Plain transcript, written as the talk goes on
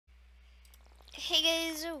Hey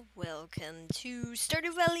guys, welcome to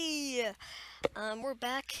Stardew Valley! We're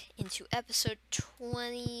back into episode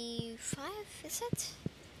 25, is it?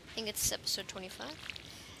 I think it's episode 25.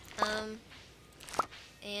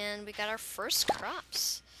 And we got our first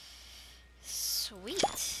crops. Sweet.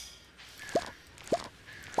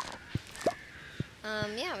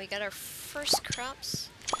 Yeah, we got our first crops.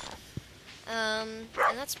 And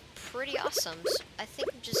that's pretty awesome. So I think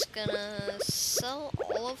I'm just gonna sell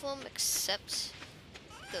all of them except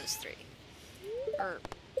those three. Or,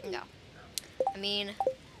 no. I mean,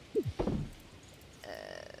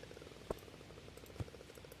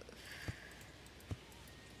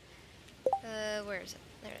 where is it?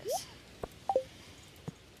 There it is.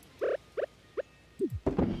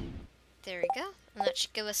 There we go. And that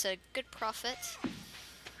should give us a good profit.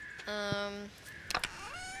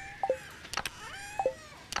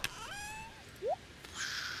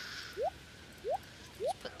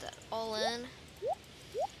 Let's put that all in.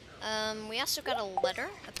 We also got a letter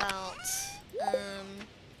about,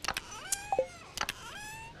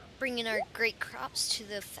 bringing our great crops to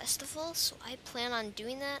the festival, so I plan on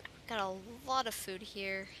doing that. Got a lot of food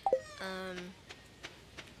here.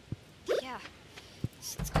 Yeah.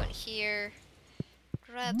 So let's go in here,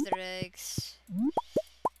 grab the eggs.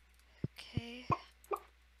 Okay.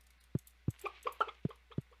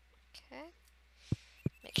 Okay.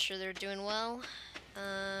 Make sure they're doing well.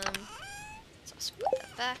 Let's also put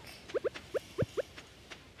that back.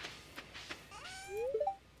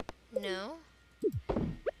 No.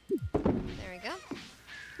 There we go.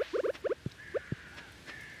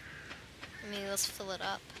 I mean, let's fill it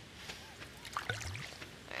up.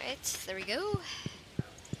 Alright, there we go.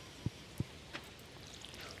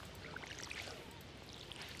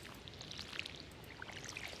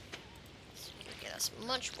 So we can get as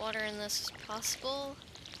much water in this as possible.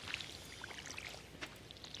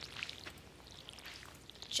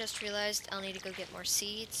 Just realized I'll need to go get more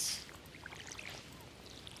seeds.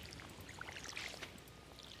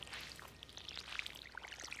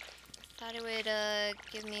 Thought it would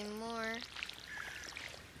give me more.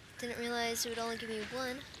 Didn't realize it would only give me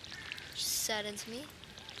one, which saddens me.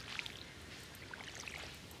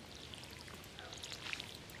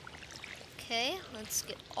 Okay, let's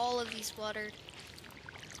get all of these watered.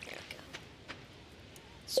 There we go.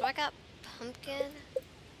 So I got pumpkin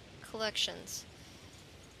collections.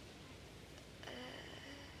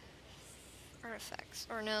 Artifacts.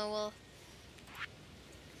 Or no, well...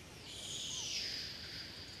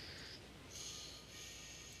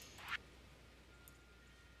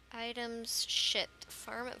 Items shipped.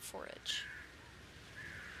 Farm and forage.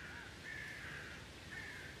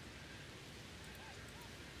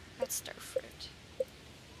 That's star fruit.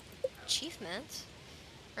 Achievement?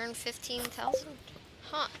 Earn 15,000?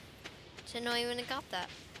 Huh. Didn't know I even got that.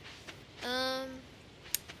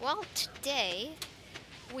 Well, today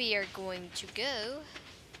we are going to go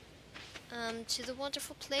to the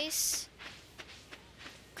wonderful place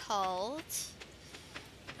called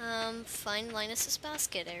find Linus's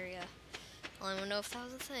basket area. Well, I don't know if that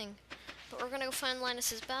was a thing, but we're gonna go find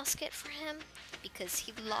Linus's basket for him because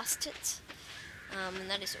he lost it, and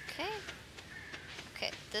that is okay.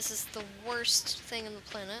 Okay, this is the worst thing on the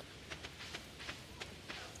planet.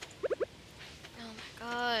 Oh my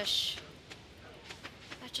gosh.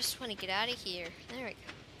 I just want to get out of here. There we go.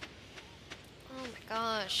 Oh my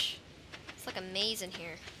gosh. It's like a maze in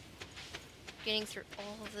here. Getting through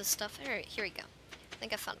all of this stuff. Alright, here we go. I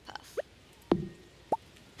think I found a path.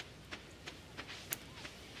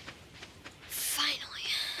 Finally.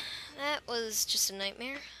 That was just a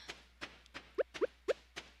nightmare.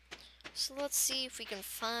 So let's see if we can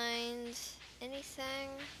find anything.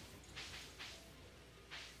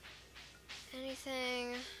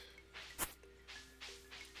 Anything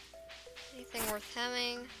worth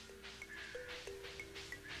having.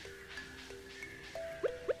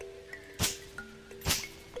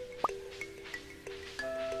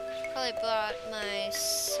 Probably brought my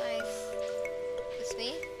scythe with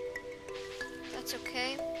me. That's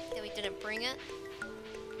okay that we didn't bring it.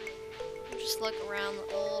 We'll just look around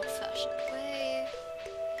the old-fashioned way.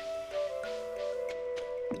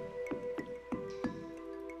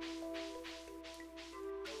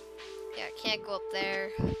 Yeah, I can't go up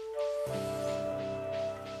there.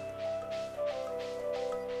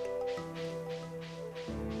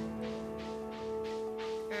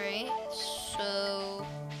 Alright, so...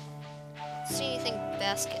 see anything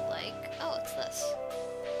basket-like? Oh, it's this.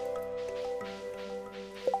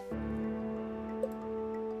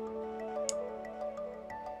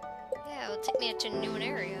 Yeah, it'll take me to a new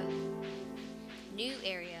area. New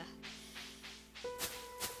area.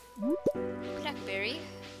 Blackberry.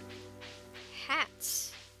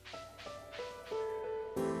 hats.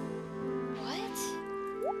 What?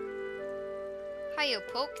 Hiyo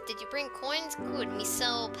Poke, did you bring coins? Good, me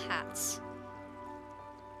sell hats.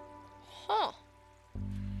 Huh.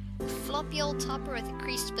 Floppy old topper with a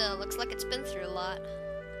creased bill. Looks like it's been through a lot.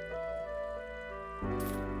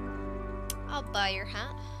 I'll buy your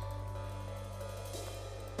hat.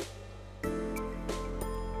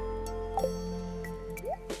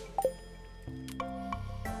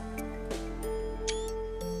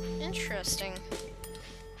 Interesting.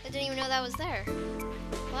 I didn't even know that was there.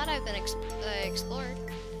 Glad I've been explored.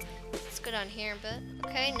 Let's go down here a bit.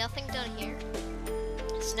 Okay, nothing down here.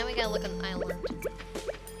 So now we gotta look on the island.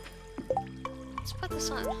 Let's put this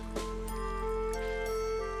on.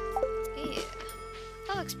 Yeah.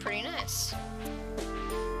 That looks pretty nice.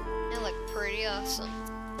 That look pretty awesome.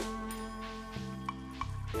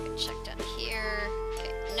 Okay, check down here.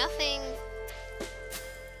 Okay, nothing.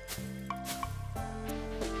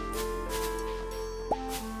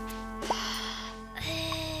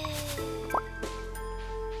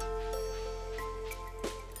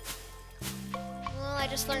 Well, I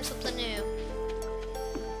just learned something new.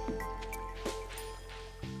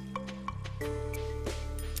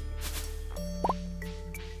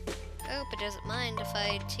 Hope it doesn't mind if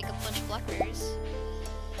I take a bunch of blackberries.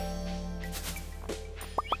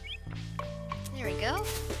 There we go.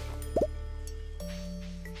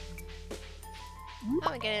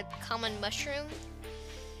 Oh, we get a common mushroom.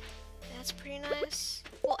 That's pretty nice.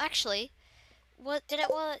 Well, actually, was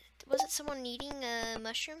it someone needing a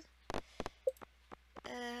mushroom?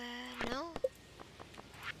 No.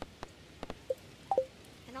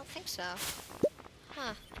 I don't think so.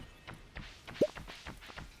 Huh.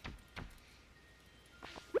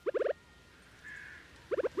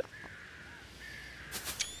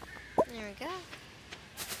 There we go.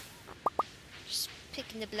 Just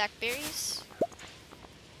picking the blackberries.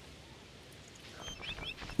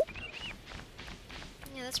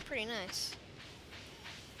 Yeah, that's pretty nice.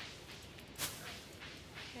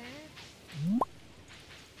 Okay.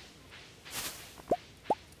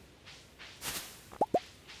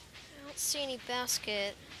 I don't see any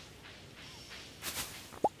basket.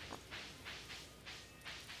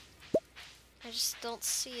 I just don't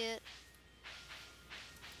see it.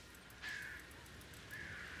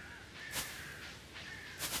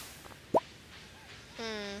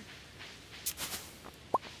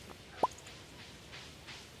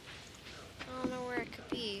 I don't know where it could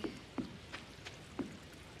be.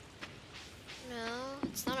 No,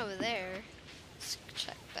 it's not over there. Let's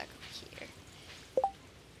check back over here.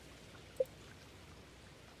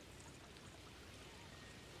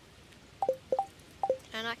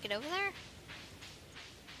 Can I not get over there?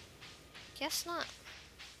 Guess not.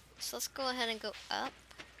 So let's go ahead and go up.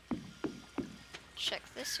 Check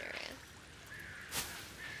this area.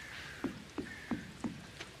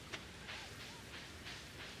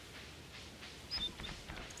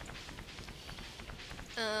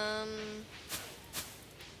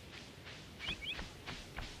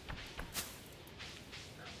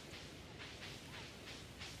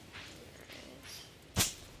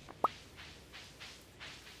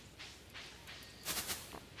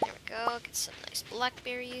 There we go, get some nice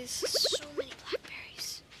blackberries. So many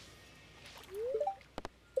blackberries.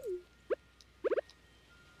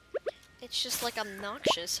 It's just like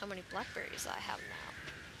obnoxious how many blackberries I have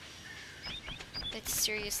now. It's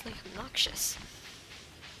seriously obnoxious.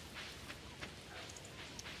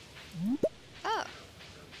 Oh.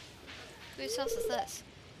 Whose house is this?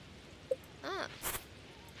 Ah.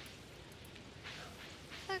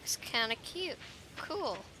 Looks kinda cute.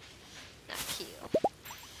 Cool. Not cute.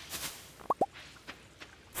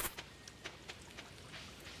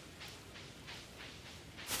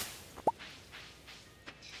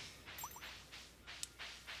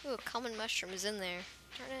 Ooh, a common mushroom is in there.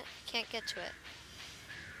 Darn it, I can't get to it.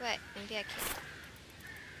 Wait, maybe I can't.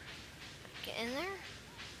 Get in there?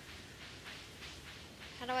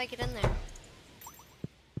 How do I get in there?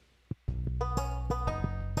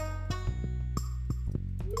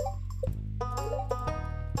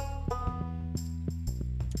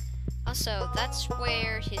 Also, that's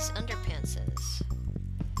where his underpants is.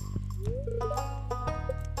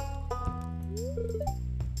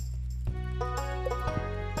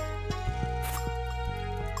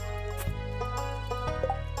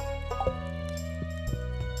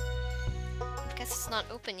 Guess it's not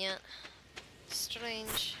open yet.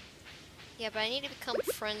 Strange. Yeah, but I need to become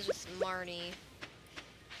friends with Marty.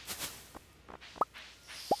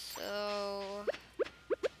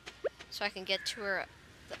 So I can get to her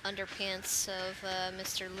the underpants of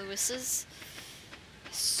Mr. Lewis's.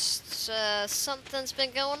 Something's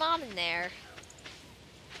been going on in there.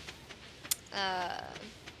 Uh,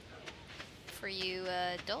 for you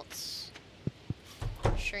adults.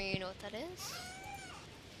 I'm sure you know what that is.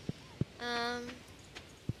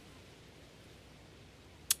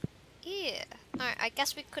 Yeah. Alright, I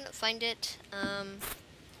guess we couldn't find it.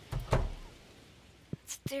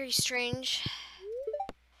 It's very strange.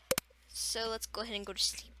 So let's go ahead and go to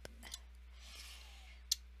sleep.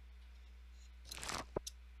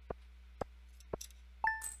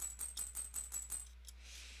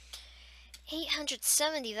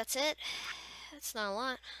 $870, that's it? That's not a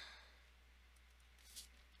lot.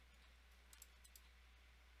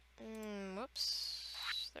 Whoops.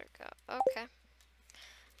 There we go. Okay.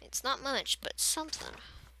 It's not much, but something.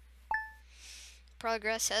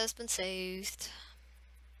 Progress has been saved.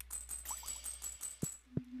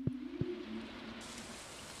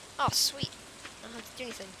 Oh, sweet. I don't have to do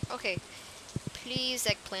anything. Okay. Please,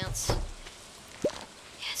 eggplants.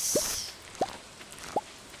 Yes.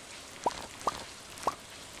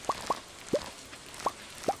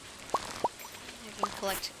 I can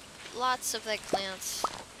collect lots of eggplants.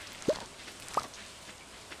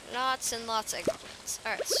 Lots and lots of eggplants.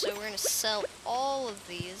 Alright, so we're gonna sell all of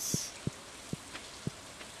these.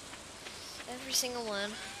 Every single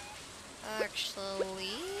one. Actually...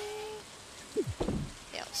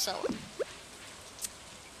 yeah, I'll sell them.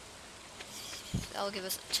 That'll give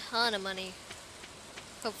us a ton of money.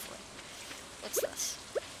 Hopefully. What's this?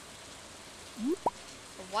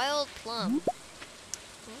 A wild plum.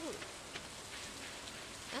 Ooh.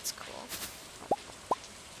 That's cool.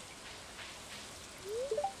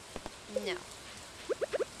 No.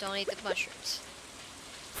 Don't eat the mushrooms.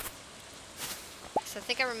 So I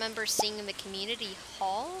think I remember seeing in the community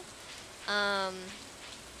hall,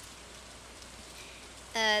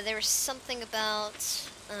 there was something about,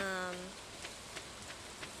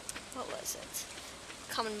 what was it?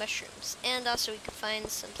 Common mushrooms. And also we could find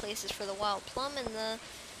some places for the wild plum and the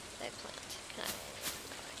eggplant. Can I? No,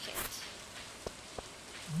 I can't.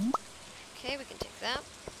 Okay, we can take that.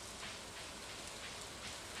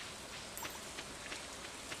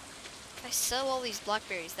 If I sell all these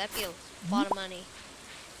blackberries, that'd be a lot of money.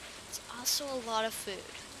 It's also a lot of food.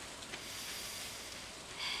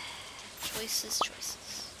 Choices, choices.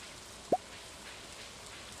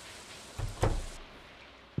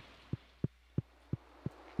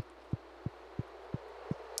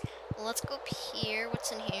 Well, let's go up here.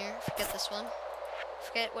 What's in here? Forget this one.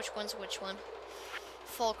 Forget which one's which one.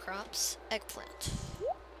 Fall crops. Eggplant.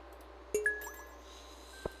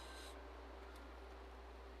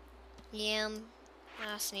 Yam.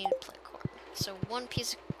 I also need to plant corn. So one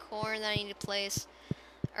piece of corn that I need to place.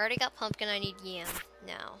 I already got pumpkin. I need yam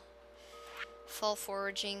now. Fall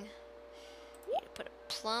foraging. I need to put a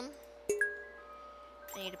plum.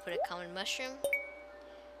 I need to put a common mushroom.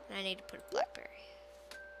 And I need to put a blackberry.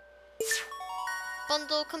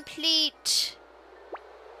 Bundle complete!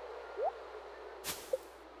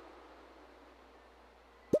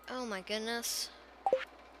 Oh my goodness.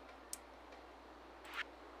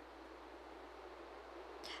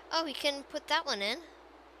 Oh, we can put that one in.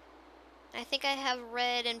 I think I have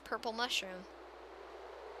red and purple mushroom.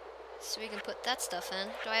 So we can put that stuff in.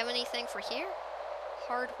 Do I have anything for here?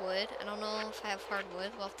 Hardwood. I don't know if I have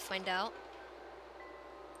hardwood. We'll have to find out.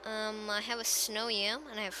 I have a snow yam,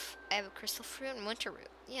 and I have a crystal fruit and winter root.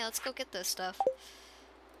 Yeah, let's go get this stuff.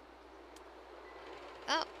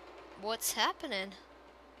 Oh, what's happening?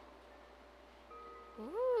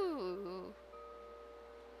 Ooh.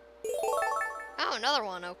 Oh, another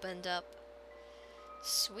one opened up.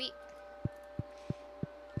 Sweet.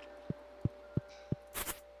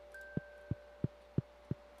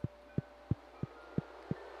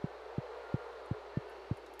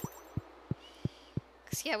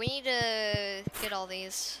 Yeah, we need to get all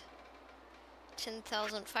these.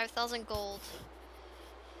 10,000, 5,000 gold.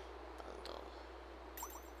 Bundle.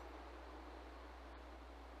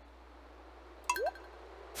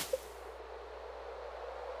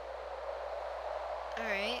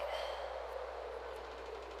 Alright.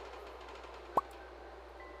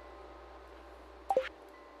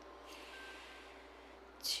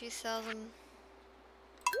 $2,000.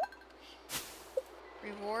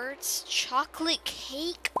 Rewards. Chocolate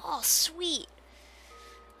cake? Oh, sweet.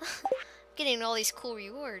 Getting all these cool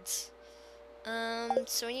rewards.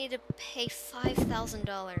 So we need to pay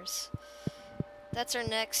 $5,000. That's our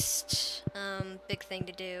next, big thing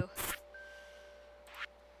to do.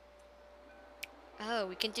 Oh,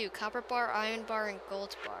 we can do copper bar, iron bar, and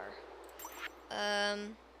gold bar.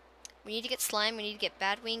 We need to get slime, we need to get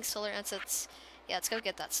bad wings, solar assets. Yeah, let's go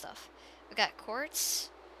get that stuff. We got quartz.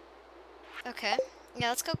 Okay. Yeah,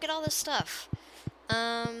 let's go get all this stuff.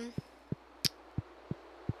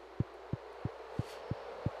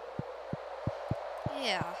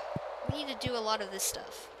 We need to do a lot of this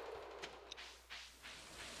stuff.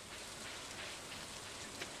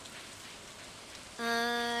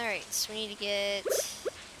 Alright, so we need to get...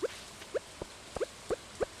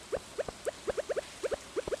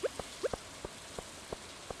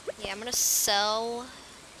 Yeah, I'm gonna sell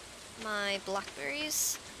my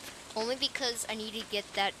blackberries only because I need to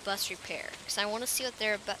get that bus repair. Because I want to see what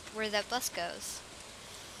where that bus goes.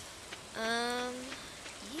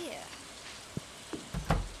 Yeah.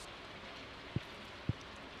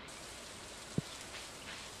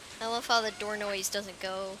 I love how the door noise doesn't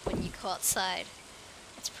go when you go outside.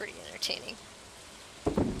 It's pretty entertaining.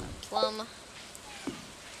 Plum.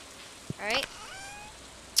 Alright.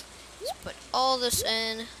 Let's put all this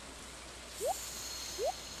in.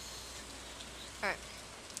 Alright.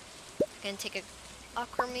 Gonna take a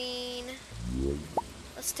aquamarine.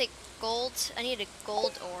 Let's take gold. I need a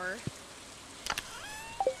gold ore.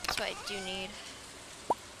 That's what I do need.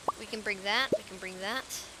 We can bring that. We can bring that.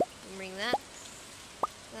 We can bring that.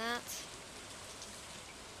 That.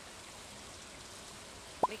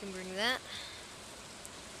 We can bring that.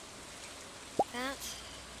 That.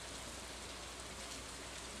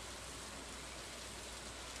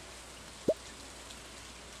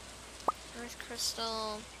 Earth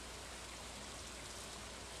crystal.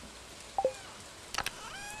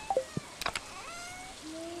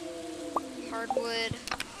 Hardwood.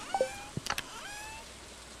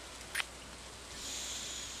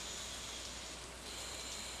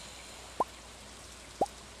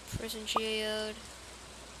 Prison geode.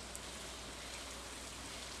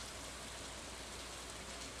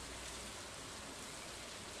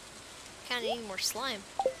 Kinda need more slime.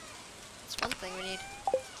 That's one thing we need.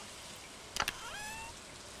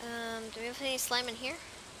 Do we have any slime in here?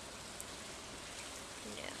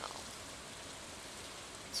 No.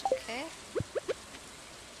 It's okay.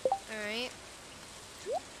 Alright.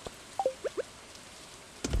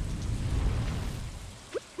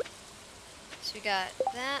 So we got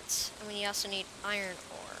that, and we also need iron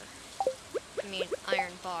ore. I mean,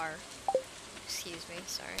 iron bar. Excuse me,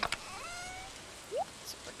 sorry.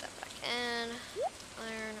 Let's put that back in.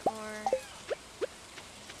 Iron ore.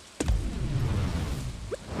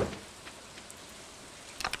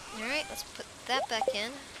 Alright, let's put that back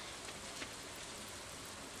in.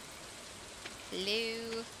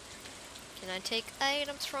 Hello. Can I take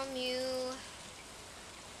items from you?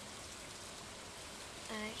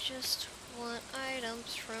 I just want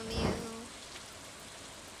items from you.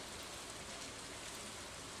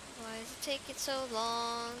 Why is it taking so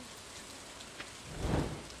long?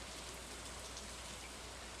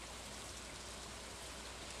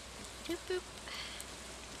 Doop boop.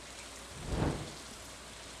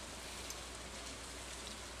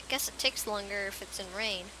 I guess it takes longer if it's in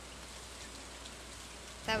rain.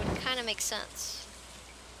 That would kind of make sense.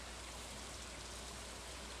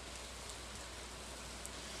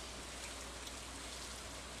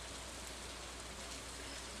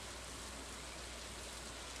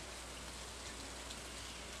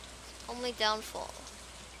 Only downfall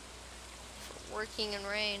for working in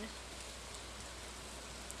rain.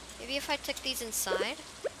 Maybe if I took these inside.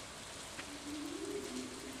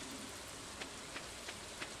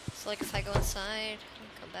 So like if I go inside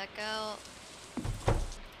and come back out.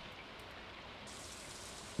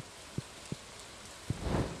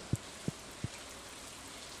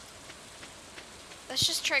 Let's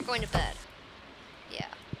just try going to bed. Yeah.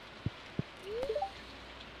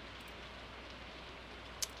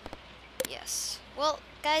 Yes. Well,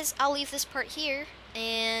 guys, I'll leave this part here,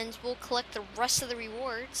 and we'll collect the rest of the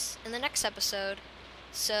rewards in the next episode.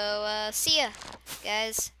 So, see ya,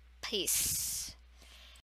 guys. Peace.